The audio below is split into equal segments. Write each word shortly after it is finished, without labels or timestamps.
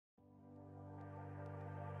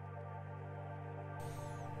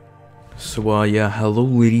Yeah, hello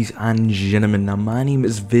ladies and gentlemen. Now my name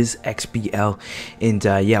is VizXBL, and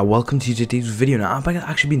yeah, welcome to today's video. Now I've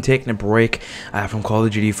actually been taking a break from Call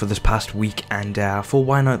of Duty for this past week, and for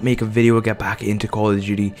why not make a video, get back into Call of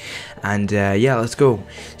Duty, and yeah, let's go.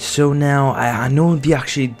 So now I know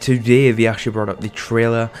today they actually brought up the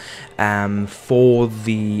trailer for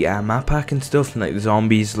the map pack and stuff, and like the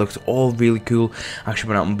zombies looks all really cool. Actually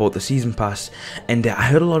went out and bought the season pass, and I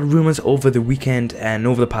heard a lot of rumors over the weekend and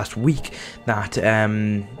over the past week that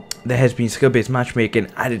there has been skill-based matchmaking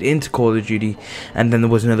added into Call of Duty, and then there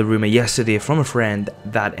was another rumor yesterday from a friend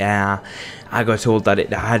that I got told that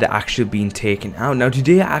it had actually been taken out. Now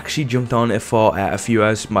today I actually jumped on it for a few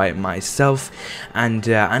hours by myself, and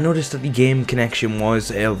I noticed that the game connection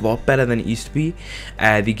was a lot better than it used to be.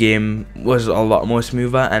 The game was a lot more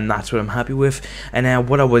smoother, and that's what I'm happy with. And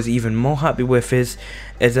what I was even more happy with is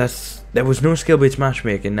that there was no skill-based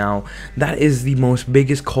matchmaking. Now that is the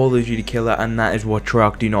biggest Call of Duty killer, and that is what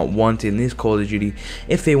Treyarch do not want in this Call of Duty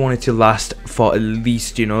if they want it to last for at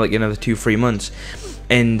least, you know, like another 2-3 months.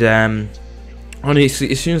 And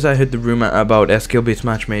honestly, as soon as I heard the rumor about skill-based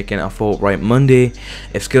matchmaking, I thought, right, Monday,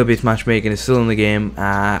 if skill-based matchmaking is still in the game,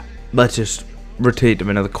 let's just rotate to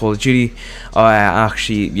another Call of Duty.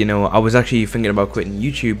 Actually, you know, I was actually thinking about quitting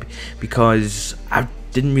YouTube because I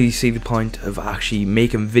didn't really see the point of actually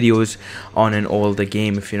making videos on an older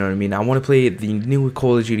game, if you know what I mean. I want to play the newer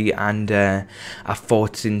Call of Duty, and I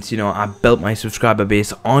thought, since, you know, I built my subscriber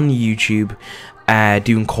base on YouTube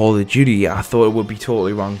doing Call of Duty, I thought it would be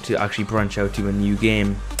totally wrong to actually branch out to a new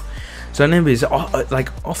game. So anyways, like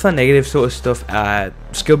off that negative sort of stuff,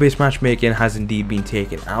 skill-based matchmaking has indeed been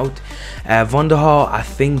taken out. Vonderhaar, I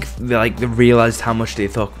think they realized how much they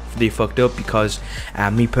fucked up, because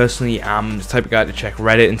me personally, I'm the type of guy to check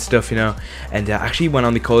Reddit and stuff, you know, and actually went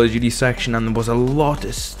on the Call of Duty section, and there was a lot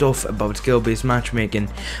of stuff about skill-based matchmaking,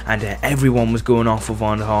 and everyone was going off of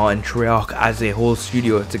Vonderhaar and Treyarch as a whole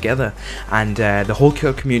studio together, and the whole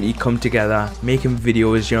community come together making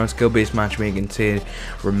videos, you know, skill-based matchmaking, to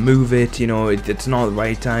remove it. You know, it's not the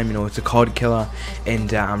right time, you know, it's a COD killer,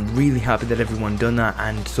 and I'm really happy that everyone done that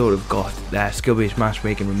and sort of got skill-based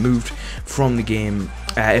matchmaking removed from the game,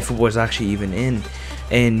 if it was actually even in.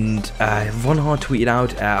 And Vonderhaar tweeted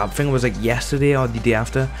out, I think it was like yesterday or the day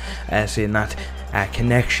after, saying that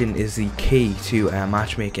connection is the key to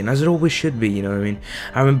matchmaking, as it always should be, you know what I mean.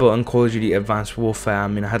 I remember on Call of Duty Advanced Warfare, I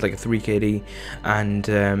mean, I had like a 3KD,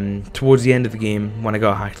 and towards the end of the game, when I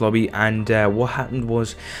got a hacked lobby, and what happened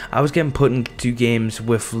was, I was getting put into games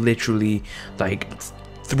with literally like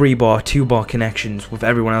 3-bar, 2-bar connections with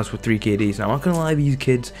everyone else with 3KDs. Now I'm not gonna lie, these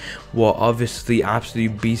kids were obviously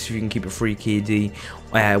absolute beasts if you can keep a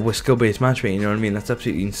 3KD with skill-based matchmaking, you know what I mean. That's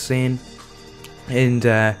absolutely insane. And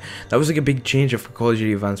that was like a big change for Call of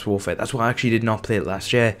Duty Advanced Warfare. That's why I actually did not play it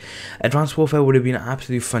last year. Advanced Warfare would have been an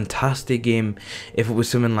absolutely fantastic game if it was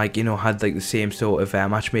something like, you know, had like the same sort of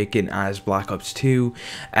matchmaking as Black Ops 2.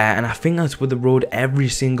 And I think that's what the road every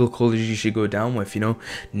single Call of Duty should go down with, you know.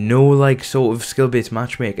 No like sort of skill-based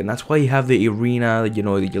matchmaking. That's why you have the arena, you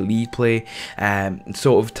know, the elite play,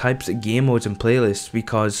 sort of types of game modes and playlists,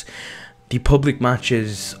 because the public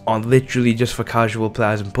matches are literally just for casual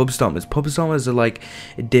players and pub stompers. Pub stompers are like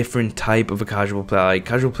a different type of a casual player. Like,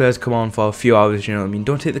 casual players come on for a few hours, you know what I mean.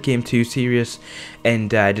 Don't take the game too serious,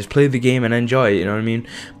 and just play the game and enjoy it, you know what I mean.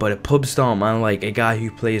 But a pub stomper, like a guy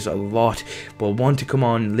who plays a lot, will want to come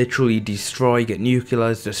on, literally destroy, get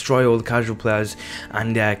nuclears, destroy all the casual players,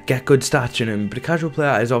 and get good stats in him. But a casual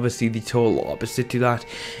player is obviously the total opposite to that,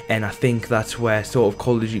 and I think that's where sort of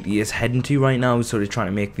Call of Duty is heading to right now, sort of trying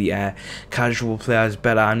to make the casual players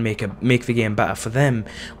better and make the game better for them,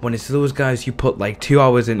 when it's those guys who put like 2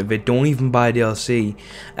 hours into it, don't even buy DLC,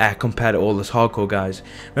 compared to all those hardcore guys.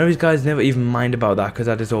 Remember, these guys never even mind about that, because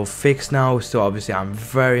that is all fixed now. So obviously I'm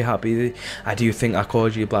very happy. I do think that Call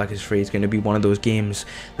of Duty Black Ops 3 is going to be one of those games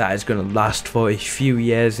that is going to last for a few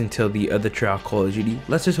years until the other Treyarch Call of Duty.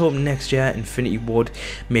 Let's just hope next year Infinity Ward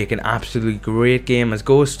make an absolutely great game, as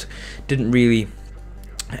Ghost didn't really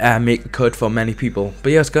make the cut for many people.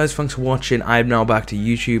 But yes guys, thanks for watching. I'm now back to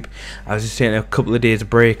YouTube. I was just taking a couple of days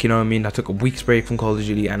break, you know what I mean. I took a week's break from Call of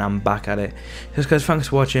Duty, and I'm back at it. Yes guys, thanks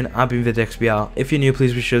for watching. I've been VizXBL. If you're new,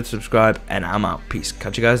 please be sure to subscribe, and I'm out. Peace.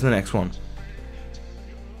 Catch you guys in the next one.